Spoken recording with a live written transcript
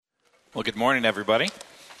Well, good morning, everybody.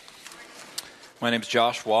 My name is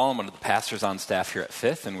Josh Wall. I'm one of the pastors on staff here at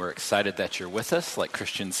Fifth, and we're excited that you're with us. Like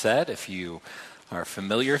Christian said, if you are a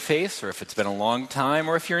familiar face or if it's been a long time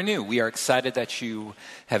or if you're new, we are excited that you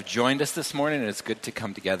have joined us this morning, and it's good to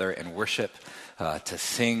come together and worship, to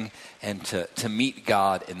sing, and to meet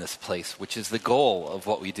God in this place, which is the goal of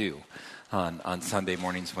what we do on Sunday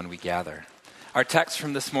mornings when we gather. Our text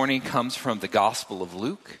from this morning comes from the Gospel of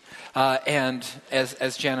Luke, and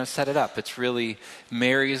as Jana set it up, it's really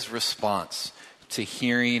Mary's response to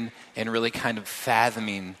hearing and really kind of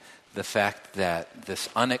fathoming the fact that this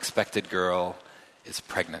unexpected girl is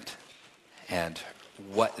pregnant and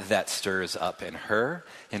what that stirs up in her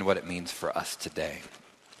and what it means for us today.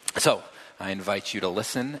 So I invite you to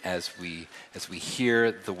listen as we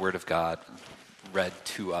hear the Word of God read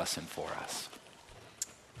to us and for us.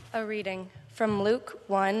 A reading from Luke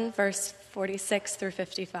 1, verse 46 through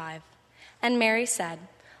 55. And Mary said,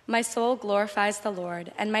 "My soul glorifies the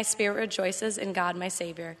Lord, and my spirit rejoices in God my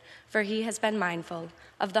Savior, for he has been mindful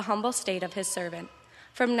of the humble state of his servant.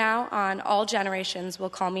 From now on, all generations will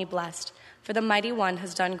call me blessed, for the Mighty One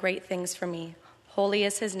has done great things for me. Holy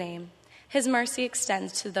is his name. His mercy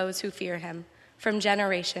extends to those who fear him, from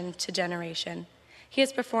generation to generation. He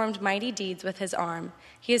has performed mighty deeds with his arm.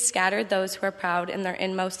 He has scattered those who are proud in their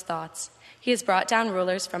inmost thoughts. He has brought down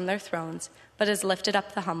rulers from their thrones, but has lifted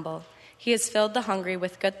up the humble. He has filled the hungry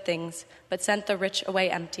with good things, but sent the rich away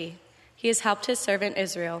empty. He has helped his servant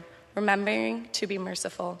Israel, remembering to be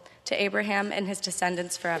merciful to Abraham and his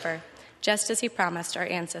descendants forever, just as he promised our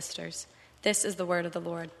ancestors." This is the word of the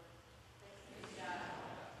Lord.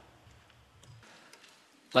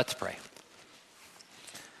 Let's pray.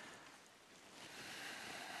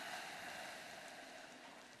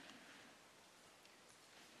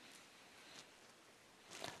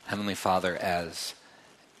 Heavenly Father, as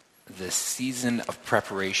this season of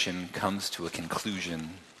preparation comes to a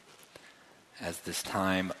conclusion, as this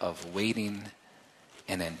time of waiting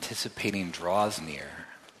and anticipating draws near,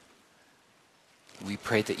 we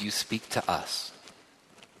pray that you speak to us,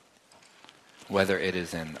 whether it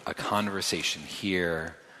is in a conversation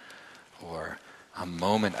here or a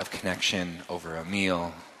moment of connection over a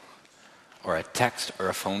meal or a text or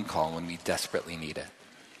a phone call when we desperately need it.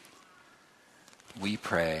 We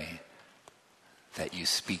pray that you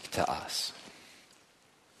speak to us.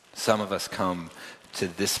 Some of us come to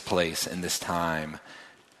this place in this time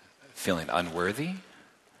feeling unworthy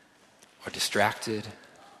or distracted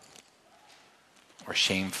or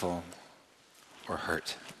shameful or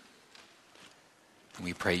hurt. And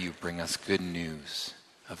we pray you bring us good news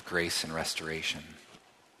of grace and restoration.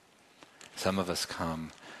 Some of us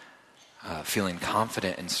come feeling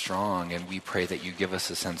confident and strong, and we pray that you give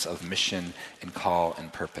us a sense of mission and call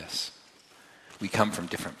and purpose. We come from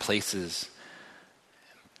different places,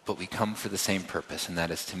 but we come for the same purpose, and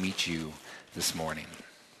that is to meet you this morning.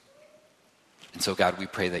 And so, God, we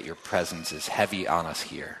pray that your presence is heavy on us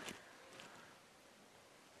here.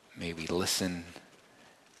 May we listen,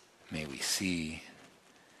 may we see,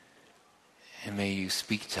 and may you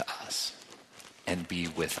speak to us and be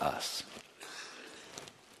with us.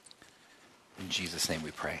 In Jesus' name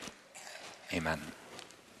we pray. Amen.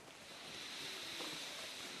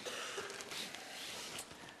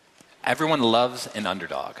 Everyone loves an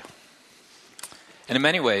underdog. And in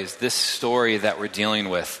many ways, this story that we're dealing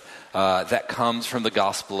with, that comes from the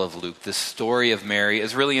Gospel of Luke, this story of Mary,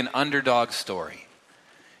 is really an underdog story.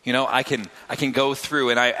 You know, I can go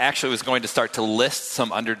through, and I actually was going to start to list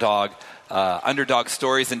some underdog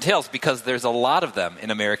stories and tales because there's a lot of them in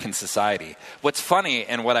American society. What's funny,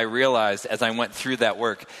 and what I realized as I went through that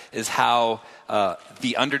work, is how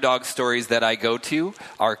the underdog stories that I go to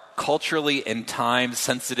are culturally and time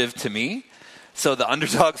sensitive to me. So the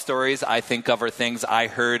underdog stories I think of are things I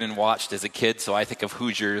heard and watched as a kid, so I think of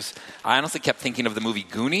Hoosiers. I honestly kept thinking of the movie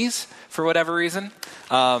Goonies for whatever reason.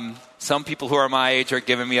 Some people who are my age are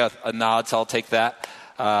giving me a nod, so I'll take that.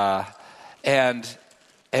 And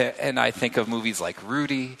I think of movies like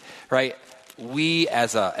Rudy, right? We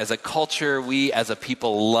as a culture, we as a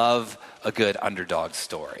people love a good underdog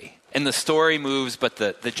story. And the story moves, but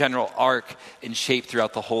the general arc and shape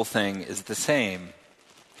throughout the whole thing is the same.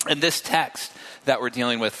 And this text that we're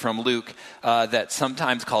dealing with from Luke, that's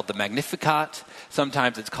sometimes called the Magnificat,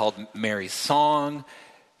 sometimes it's called Mary's Song,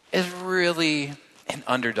 is really an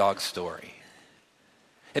underdog story.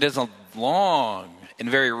 It is a long and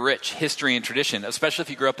very rich history and tradition, especially if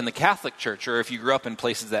you grew up in the Catholic Church or if you grew up in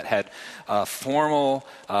places that had formal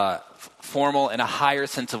and a higher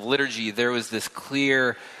sense of liturgy. There was this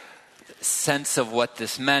clear sense of what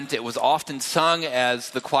this meant. It was often sung as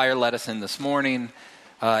the choir led us in this morning.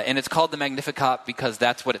 And it's called the Magnificat because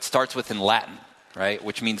that's what it starts with in Latin, right?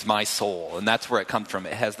 Which means my soul. And that's where it comes from.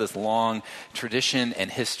 It has this long tradition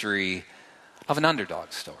and history of an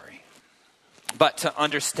underdog story. But to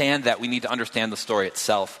understand that, we need to understand the story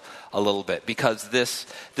itself a little bit, because this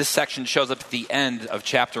section shows up at the end of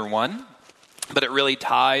chapter 1, but it really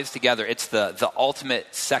ties together. It's the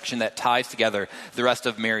ultimate section that ties together the rest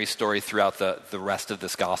of Mary's story throughout the rest of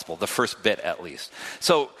this gospel, the first bit at least.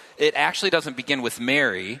 So it actually doesn't begin with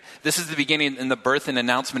Mary. This is the beginning in the birth and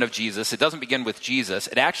announcement of Jesus. It doesn't begin with Jesus.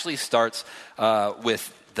 It actually starts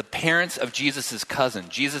with the parents of Jesus' cousin.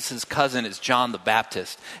 Jesus' cousin is John the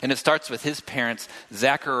Baptist. And it starts with his parents,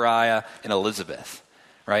 Zechariah and Elizabeth,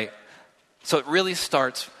 right? So it really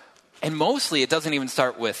starts, and mostly it doesn't even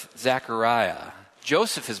start with Zechariah.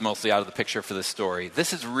 Joseph is mostly out of the picture for this story.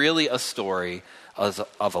 This is really a story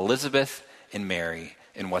of Elizabeth and Mary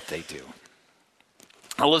and what they do.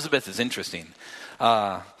 Elizabeth is interesting.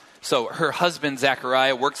 So her husband,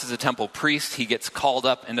 Zechariah, works as a temple priest. He gets called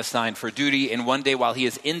up and assigned for duty. And one day while he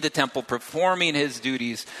is in the temple performing his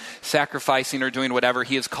duties, sacrificing or doing whatever,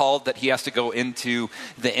 he is called that he has to go into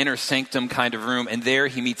the inner sanctum kind of room. And there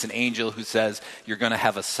he meets an angel who says, "You're going to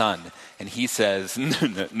have a son." And he says,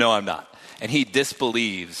 "No, I'm not." And he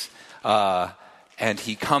disbelieves. And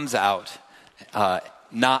he comes out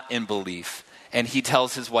not in belief. And he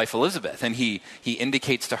tells his wife Elizabeth, and he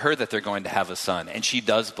indicates to her that they're going to have a son, and she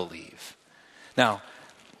does believe. Now,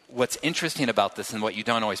 what's interesting about this and what you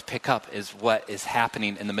don't always pick up is what is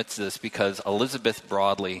happening in the midst of this, because Elizabeth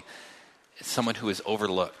broadly is someone who is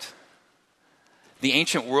overlooked. The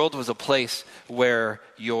ancient world was a place where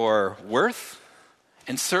your worth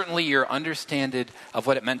and certainly your understanding of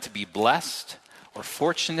what it meant to be blessed or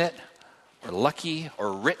fortunate or lucky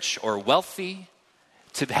or rich or wealthy,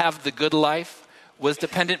 to have the good life, was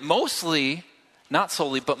dependent mostly, not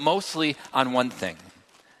solely, but mostly on one thing.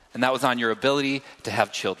 And that was on your ability to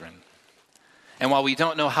have children. And while we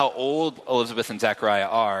don't know how old Elizabeth and Zechariah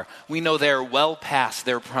are, we know they're well past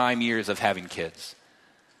their prime years of having kids.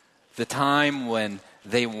 The time when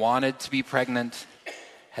they wanted to be pregnant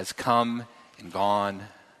has come and gone.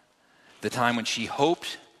 The time when she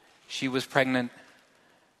hoped she was pregnant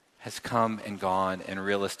has come and gone, and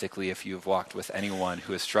realistically, if you've walked with anyone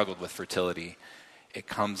who has struggled with fertility, it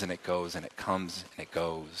comes and it goes, and it comes and it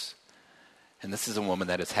goes. And this is a woman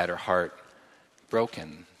that has had her heart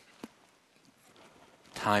broken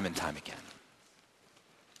time and time again.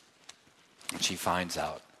 And she finds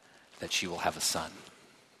out that she will have a son.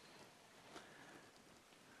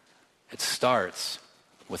 It starts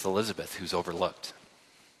with Elizabeth, who's overlooked.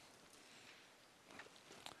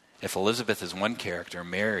 If Elizabeth is one character,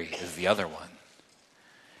 Mary is the other one.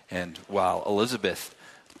 And while Elizabeth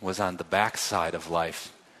was on the backside of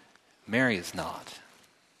life, Mary is not.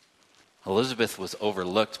 Elizabeth was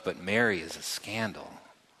overlooked, but Mary is a scandal.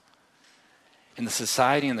 In the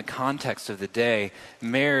society and the context of the day,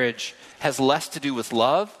 marriage has less to do with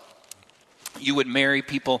love. You would marry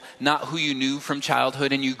people not who you knew from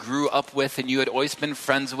childhood and you grew up with and you had always been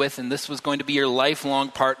friends with, and this was going to be your lifelong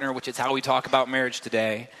partner, which is how we talk about marriage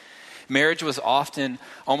today. Marriage was often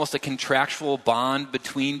almost a contractual bond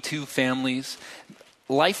between two families.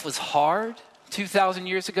 Life was hard 2,000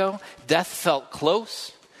 years ago. Death felt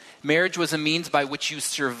close. Marriage was a means by which you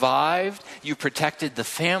survived. You protected the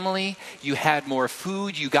family. You had more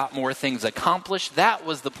food. You got more things accomplished. That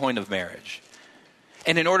was the point of marriage.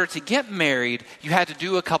 And in order to get married, you had to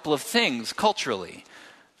do a couple of things culturally.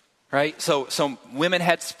 Right? So women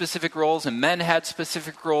had specific roles and men had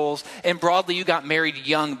specific roles. And broadly, you got married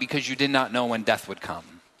young because you did not know when death would come.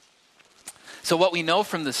 So what we know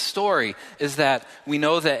from this story is that we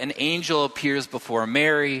know that an angel appears before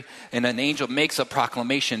Mary and an angel makes a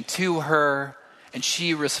proclamation to her and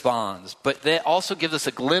she responds. But that also gives us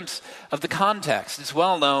a glimpse of the context. It's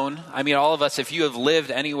well known. I mean, all of us, if you have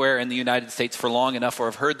lived anywhere in the United States for long enough or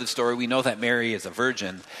have heard the story, we know that Mary is a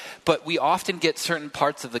virgin. But we often get certain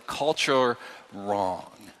parts of the culture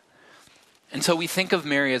wrong. And so we think of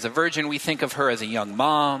Mary as a virgin, we think of her as a young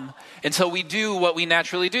mom. And so we do what we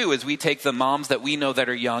naturally do, is we take the moms that we know that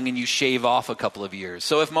are young and you shave off a couple of years.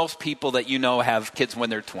 So if most people that you know have kids when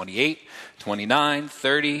they're 28, 29,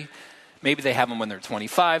 30, maybe they have them when they're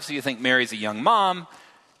 25, so you think Mary's a young mom.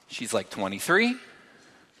 She's like 23,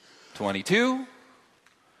 22.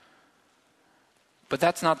 But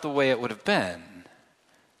that's not the way it would have been.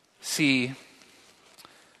 See,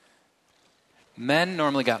 men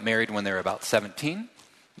normally got married when they were about 17,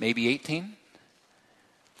 maybe 18.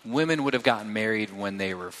 Women would have gotten married when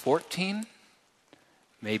they were 14,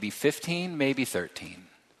 maybe 15, maybe 13.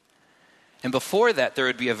 And before that, there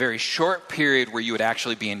would be a very short period where you would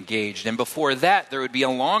actually be engaged. And before that, there would be a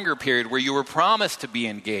longer period where you were promised to be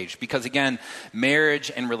engaged. Because again,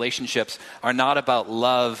 marriage and relationships are not about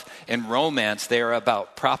love and romance. They are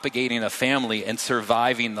about propagating a family and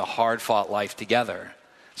surviving the hard-fought life together.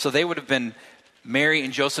 So they would have been, Mary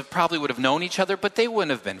and Joseph probably would have known each other, but they wouldn't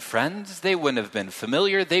have been friends. They wouldn't have been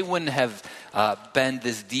familiar. They wouldn't have been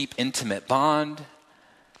this deep, intimate bond.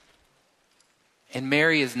 And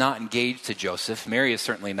Mary is not engaged to Joseph. Mary is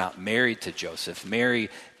certainly not married to Joseph. Mary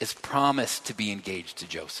is promised to be engaged to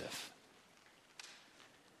Joseph.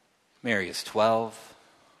 Mary is 12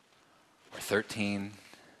 or 13.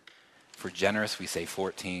 If we're generous, we say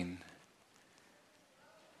 14.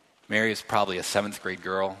 Mary is probably a 7th grade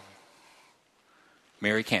girl.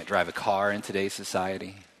 Mary can't drive a car in today's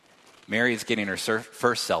society. Mary is getting her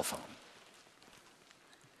first cell phone.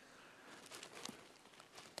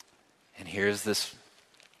 And here's this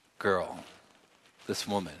girl, this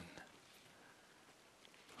woman,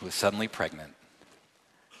 who is suddenly pregnant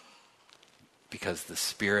because the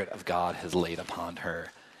Spirit of God has laid upon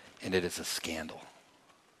her, and it is a scandal.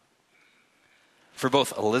 For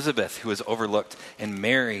both Elizabeth, who is overlooked, and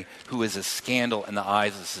Mary, who is a scandal in the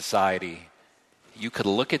eyes of society, you could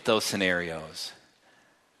look at those scenarios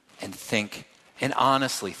and think, and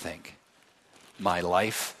honestly think, my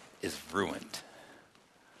life is ruined.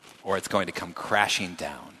 Or it's going to come crashing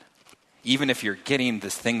down. Even if you're getting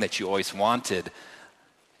this thing that you always wanted,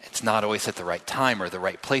 it's not always at the right time or the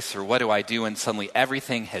right place, or what do I do? And suddenly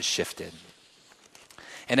everything has shifted.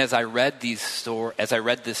 And as I read this story,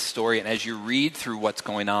 and as you read through what's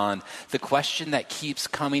going on, the question that keeps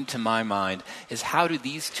coming to my mind is, how do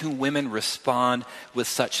these two women respond with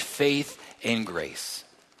such faith and grace?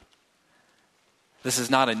 This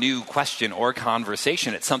is not a new question or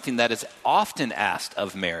conversation. It's something that is often asked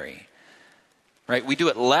of Mary. Right? We do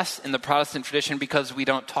it less in the Protestant tradition because we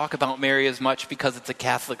don't talk about Mary as much, because it's a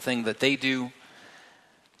Catholic thing that they do.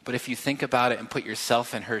 But if you think about it and put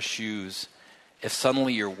yourself in her shoes, if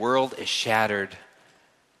suddenly your world is shattered,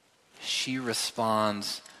 she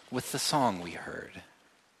responds with the song we heard.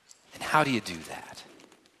 And how do you do that?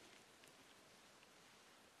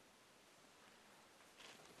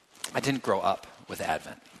 I didn't grow up with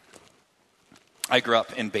Advent. I grew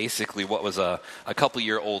up in basically what was a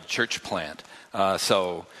couple-year-old church plant.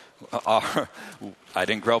 So I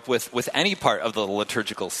didn't grow up with any part of the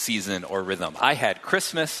liturgical season or rhythm. I had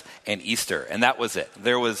Christmas and Easter, and that was it.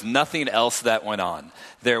 There was nothing else that went on.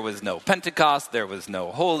 There was no Pentecost. There was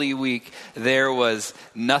no Holy Week. There was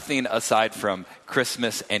nothing aside from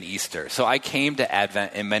Christmas and Easter. So I came to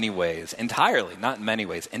Advent in many ways, entirely, not in many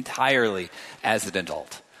ways, entirely as an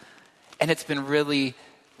adult. And it's been really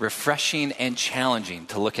refreshing and challenging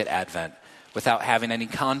to look at Advent without having any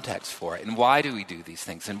context for it. And why do we do these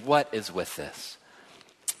things? And what is with this?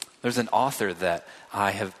 There's an author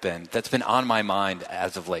that's been on my mind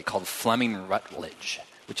as of late, called Fleming Rutledge,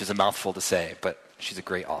 which is a mouthful to say, but she's a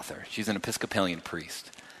great author. She's an Episcopalian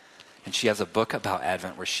priest. And she has a book about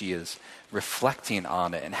Advent where she is reflecting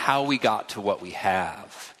on it and how we got to what we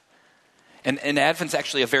have. And Advent's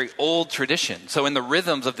actually a very old tradition. So in the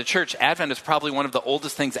rhythms of the church, Advent is probably one of the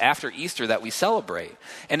oldest things after Easter that we celebrate.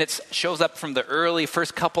 And it shows up from the early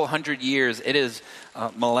first couple hundred years. It is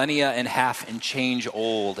millennia and half and change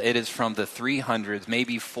old. It is from the 300s,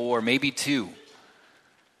 maybe 4, maybe 2.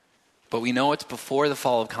 But we know it's before the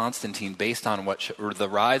fall of Constantine, based on or the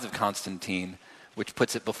rise of Constantine, which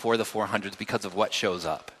puts it before the 400s because of what shows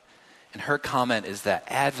up. And her comment is that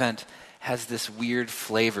Advent has this weird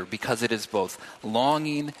flavor because it is both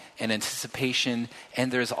longing and anticipation,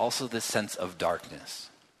 and there's also this sense of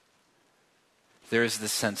darkness. There is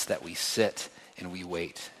this sense that we sit and we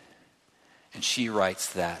wait. And she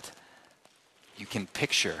writes that you can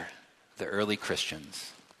picture the early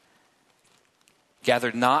Christians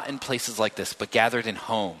gathered not in places like this, but gathered in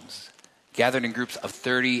homes, gathered in groups of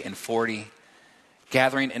 30 and 40,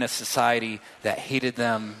 gathering in a society that hated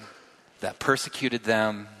them, that persecuted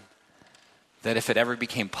them, that if it ever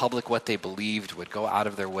became public what they believed, would go out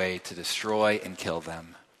of their way to destroy and kill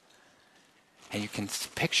them. And you can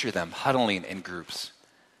picture them huddling in groups,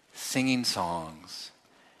 singing songs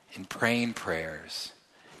and praying prayers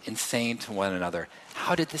and saying to one another,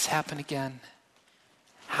 how did this happen again?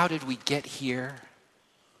 How did we get here?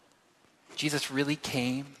 Jesus really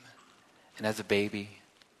came, and as a baby.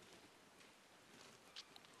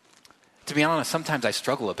 To be honest, sometimes I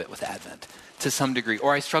struggle a bit with Advent to some degree,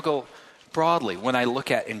 or I struggle broadly when I look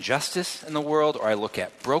at injustice in the world, or I look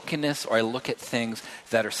at brokenness, or I look at things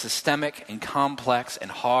that are systemic and complex and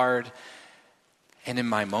hard. And in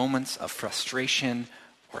my moments of frustration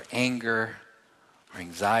or anger or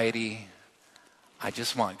anxiety I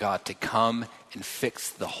just want God to come and fix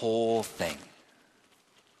the whole thing.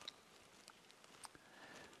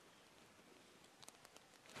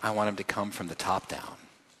 I want him to come from the top down.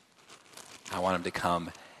 I want him to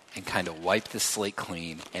come and kind of wipe the slate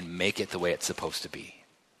clean and make it the way it's supposed to be.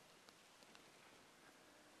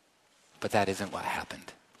 But that isn't what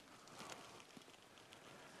happened.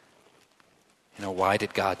 You know, why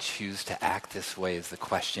did God choose to act this way is the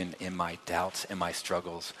question in my doubts and my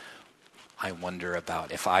struggles. I wonder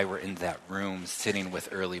about if I were in that room sitting with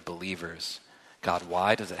early believers. God,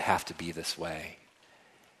 why does it have to be this way?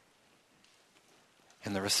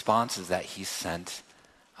 And the response is that he sent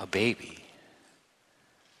a baby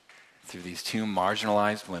through these two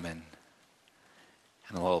marginalized women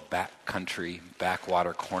in a little backcountry,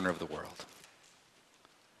 backwater corner of the world.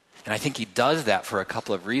 And I think he does that for a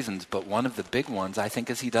couple of reasons, but one of the big ones, I think,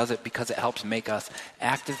 is he does it because it helps make us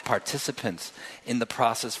active participants in the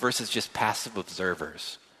process versus just passive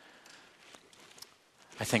observers.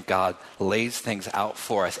 I think God lays things out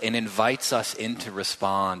for us and invites us in to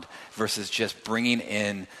respond versus just bringing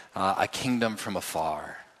in a kingdom from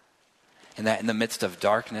afar. And that in the midst of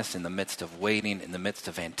darkness, in the midst of waiting, in the midst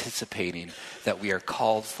of anticipating, that we are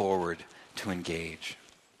called forward to engage.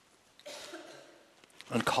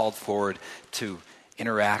 And called forward to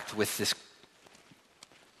interact with this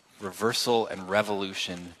reversal and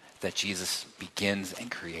revolution that Jesus begins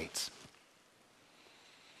and creates.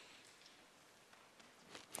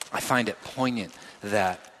 I find it poignant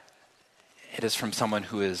that it is from someone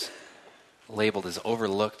who is labeled as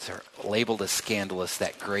overlooked or labeled as scandalous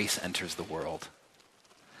that grace enters the world.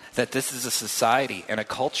 That this is a society and a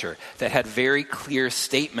culture that had very clear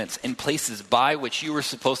statements in places by which you were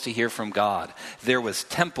supposed to hear from God. There was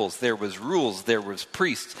temples, there was rules, there was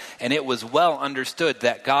priests, and it was well understood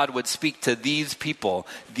that God would speak to these people,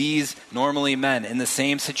 these normally men, in the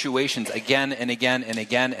same situations again and again and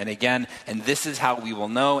again and again, and this is how we will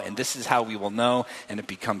know, and this is how we will know, and it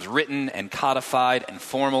becomes written and codified and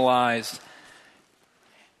formalized.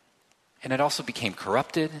 And it also became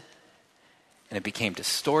corrupted. And it became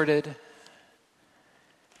distorted.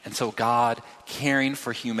 And so God, caring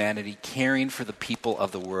for humanity, caring for the people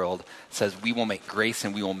of the world, says we will make grace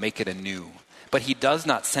and we will make it anew. But he does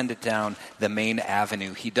not send it down the main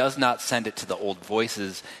avenue. He does not send it to the old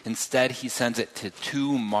voices. Instead, he sends it to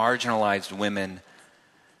two marginalized women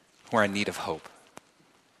who are in need of hope.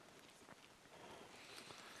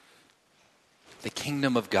 The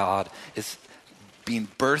kingdom of God is being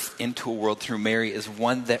birthed into a world through Mary is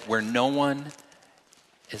one that where no one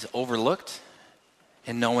is overlooked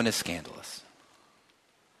and no one is scandalous.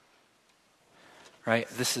 Right?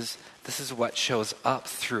 This is what shows up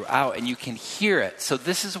throughout, and you can hear it. So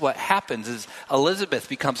this is what happens is Elizabeth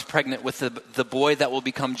becomes pregnant with the boy that will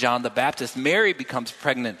become John the Baptist. Mary becomes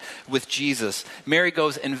pregnant with Jesus. Mary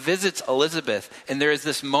goes and visits Elizabeth, and there is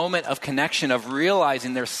this moment of connection, of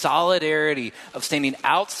realizing their solidarity, of standing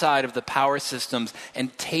outside of the power systems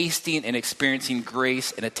and tasting and experiencing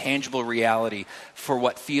grace in a tangible reality for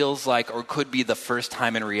what feels like or could be the first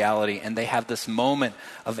time in reality. And they have this moment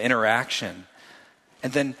of interaction.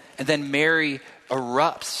 And then Mary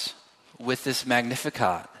erupts with this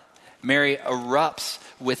Magnificat. Mary erupts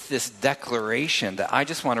with this declaration that I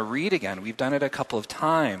just want to read again. We've done it a couple of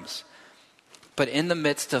times. But in the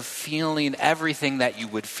midst of feeling everything that you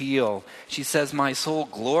would feel, she says, my soul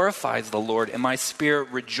glorifies the Lord and my spirit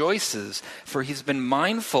rejoices, for he's been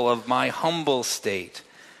mindful of my humble state.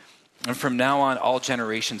 And from now on, all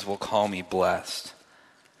generations will call me blessed.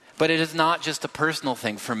 But it is not just a personal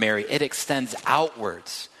thing for Mary. It extends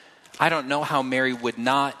outwards. I don't know how Mary would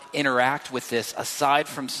not interact with this aside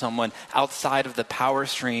from someone outside of the power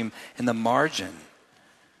stream in the margin.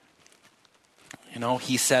 You know,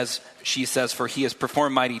 she says, for he has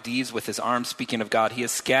performed mighty deeds with his arm, speaking of God. He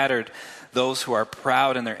has scattered those who are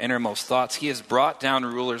proud in their innermost thoughts. He has brought down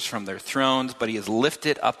rulers from their thrones, but he has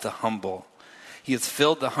lifted up the humble. He has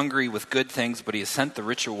filled the hungry with good things, but he has sent the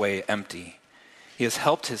rich away empty. He has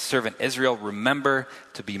helped his servant Israel remember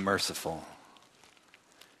to be merciful.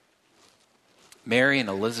 Mary and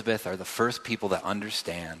Elizabeth are the first people that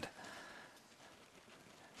understand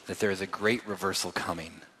that there is a great reversal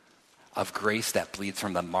coming of grace that bleeds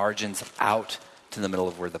from the margins out to the middle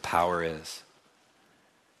of where the power is.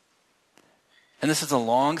 And this is a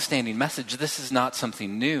long-standing message. This is not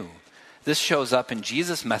something new. This shows up in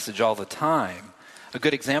Jesus' message all the time. A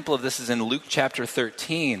good example of this is in Luke chapter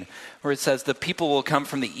 13, where it says, the people will come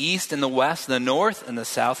from the east and the west, the north and the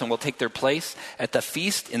south, and will take their place at the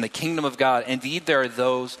feast in the kingdom of God. Indeed, there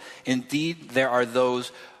are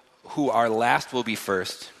those who are last will be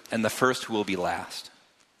first, and the first who will be last.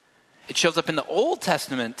 It shows up in the Old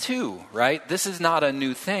Testament too, right? This is not a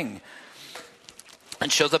new thing.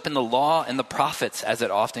 It shows up in the law and the prophets, as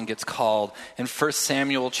it often gets called. In 1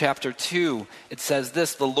 Samuel chapter 2, it says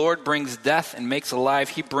this: the Lord brings death and makes alive.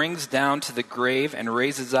 He brings down to the grave and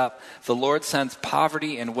raises up. The Lord sends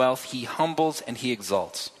poverty and wealth. He humbles and he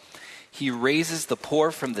exalts. He raises the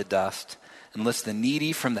poor from the dust and lifts the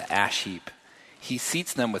needy from the ash heap. He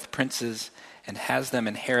seats them with princes and has them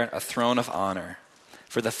inherit a throne of honor.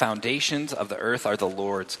 For the foundations of the earth are the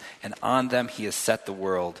Lord's, and on them he has set the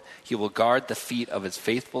world. He will guard the feet of his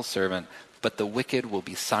faithful servant, but the wicked will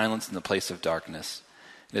be silenced in the place of darkness.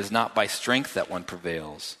 It is not by strength that one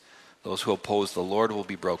prevails. Those who oppose the Lord will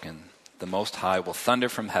be broken. The Most High will thunder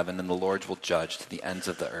from heaven, and the Lord will judge to the ends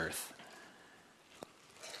of the earth.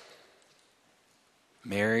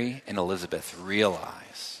 Mary and Elizabeth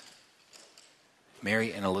realize,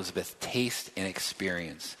 Mary and Elizabeth taste and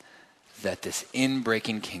experience that this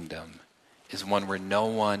inbreaking kingdom is one where no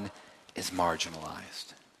one is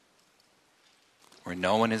marginalized, where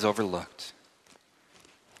no one is overlooked,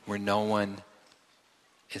 where no one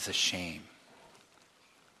is ashamed.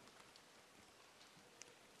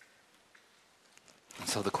 And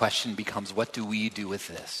so the question becomes, what do we do with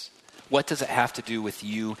this? What does it have to do with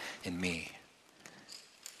you and me?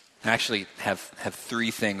 I actually have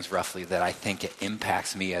three things roughly that I think it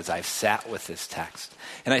impacts me as I've sat with this text.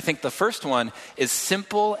 And I think the first one is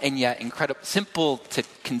simple and yet incredible, simple to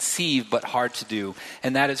conceive but hard to do.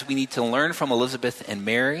 And that is, we need to learn from Elizabeth and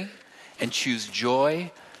Mary and choose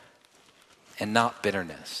joy and not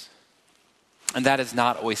bitterness. And that is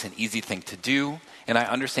not always an easy thing to do. And I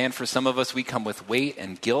understand for some of us, we come with weight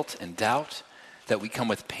and guilt and doubt, that we come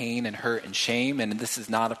with pain and hurt and shame. And this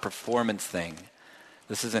is not a performance thing.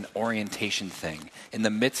 This is an orientation thing. In the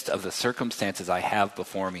midst of the circumstances I have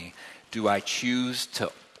before me, do I choose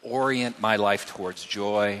to orient my life towards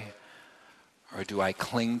joy, or do I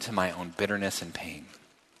cling to my own bitterness and pain?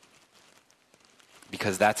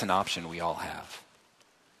 Because that's an option we all have.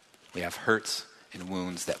 We have hurts and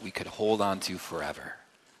wounds that we could hold on to forever.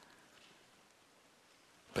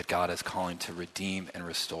 But God is calling to redeem and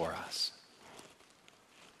restore us.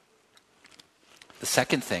 The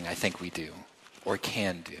second thing I think we do, or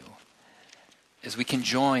can do, is we can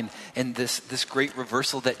join in this great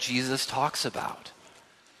reversal that Jesus talks about.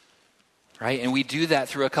 Right? And we do that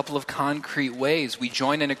through a couple of concrete ways. We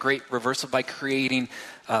join in a great reversal by creating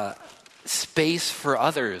space for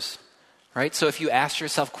others. Right? So if you ask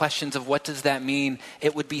yourself questions of what does that mean,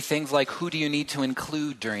 it would be things like, who do you need to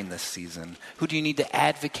include during this season? Who do you need to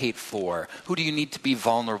advocate for? Who do you need to be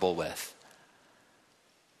vulnerable with?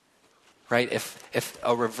 Right? If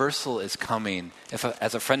a reversal is coming,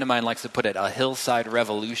 as a friend of mine likes to put it, a hillside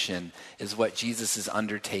revolution is what Jesus is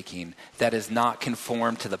undertaking, that is not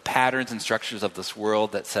conformed to the patterns and structures of this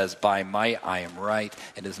world that says, by might I am right,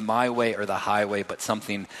 it is my way or the highway, but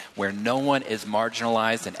something where no one is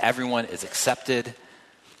marginalized and everyone is accepted.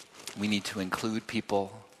 We need to include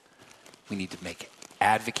people. We need to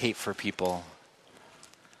advocate for people.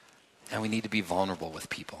 And we need to be vulnerable with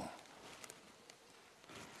people.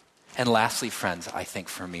 And lastly, friends, I think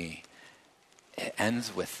for me, it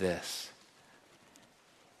ends with this.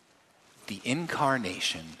 The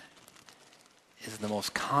incarnation is the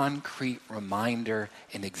most concrete reminder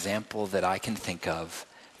and example that I can think of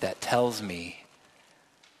that tells me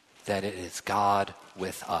that it is God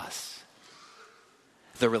with us.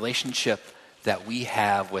 The relationship that we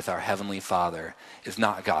have with our Heavenly Father is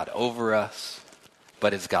not God over us,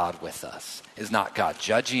 but is God with us. Is not God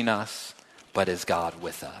judging us, but is God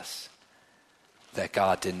with us. That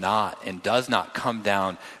God did not and does not come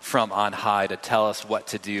down from on high to tell us what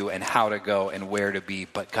to do and how to go and where to be,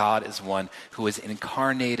 but God is one who is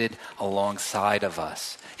incarnated alongside of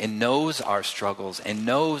us and knows our struggles and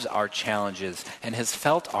knows our challenges and has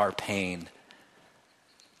felt our pain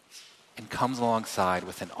and comes alongside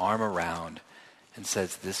with an arm around and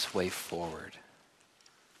says, this way forward.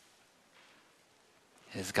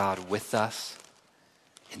 Is God with us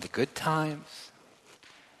in the good times?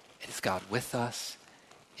 Is God with us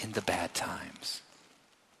in the bad times?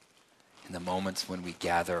 In the moments when we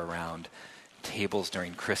gather around tables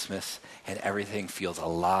during Christmas and everything feels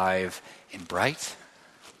alive and bright?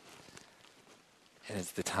 And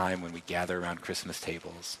it's the time when we gather around Christmas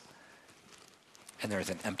tables and there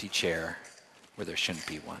is an empty chair where there shouldn't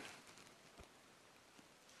be one.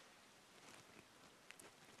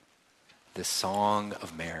 The Song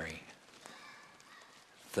of Mary,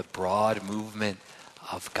 the broad movement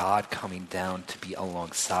of God coming down to be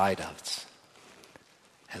alongside us,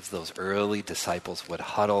 as those early disciples would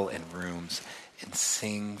huddle in rooms and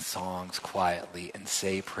sing songs quietly and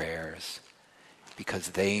say prayers, because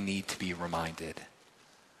they need to be reminded,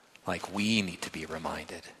 like we need to be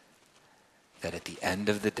reminded, that at the end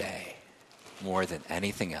of the day, more than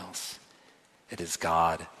anything else, it is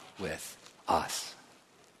God with us.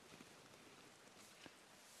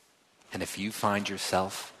 And if you find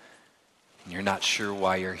yourself, and you're not sure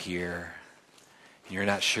why you're here, and you're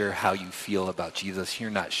not sure how you feel about Jesus,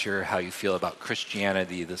 you're not sure how you feel about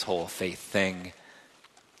Christianity, this whole faith thing,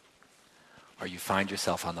 or you find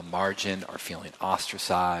yourself on the margin or feeling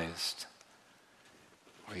ostracized,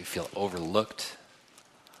 or you feel overlooked,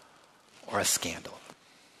 or a scandal,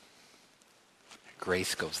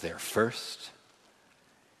 grace goes there first.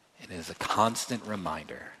 It is a constant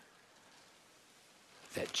reminder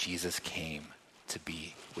that Jesus came to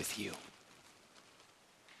be with you.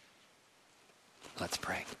 Let's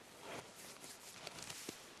pray.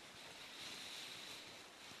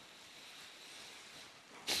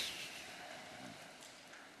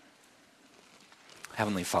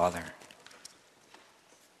 Heavenly Father,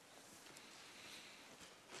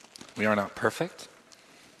 we are not perfect.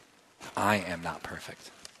 I am not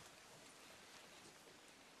perfect.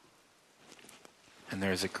 And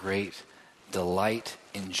there is a great delight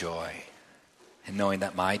and joy in knowing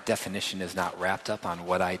that my definition is not wrapped up on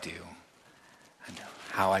what I do and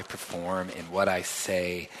how I perform and what I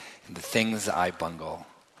say and the things I bungle.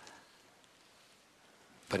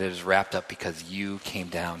 But it is wrapped up because you came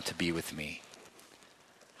down to be with me,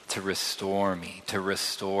 to restore me, to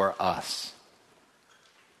restore us.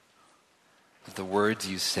 The words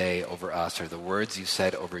you say over us are the words you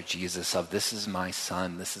said over Jesus of, this is my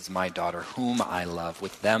son, this is my daughter, whom I love.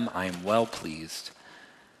 With them I am well pleased.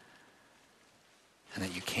 And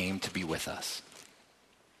that you came to be with us.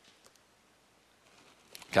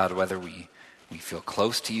 God, whether we feel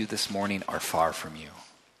close to you this morning or far from you,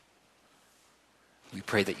 we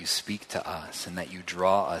pray that you speak to us and that you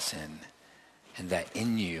draw us in, and that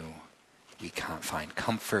in you we can find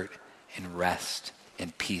comfort and rest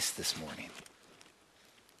and peace this morning.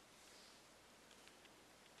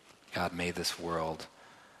 God, may this world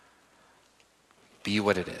be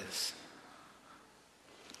what it is,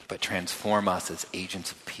 but transform us as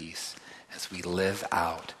agents of peace as we live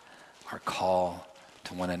out our call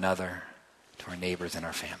to one another, to our neighbors and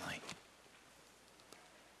our family.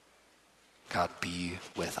 God, be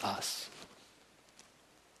with us.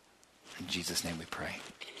 In Jesus' name we pray.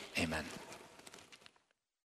 Amen.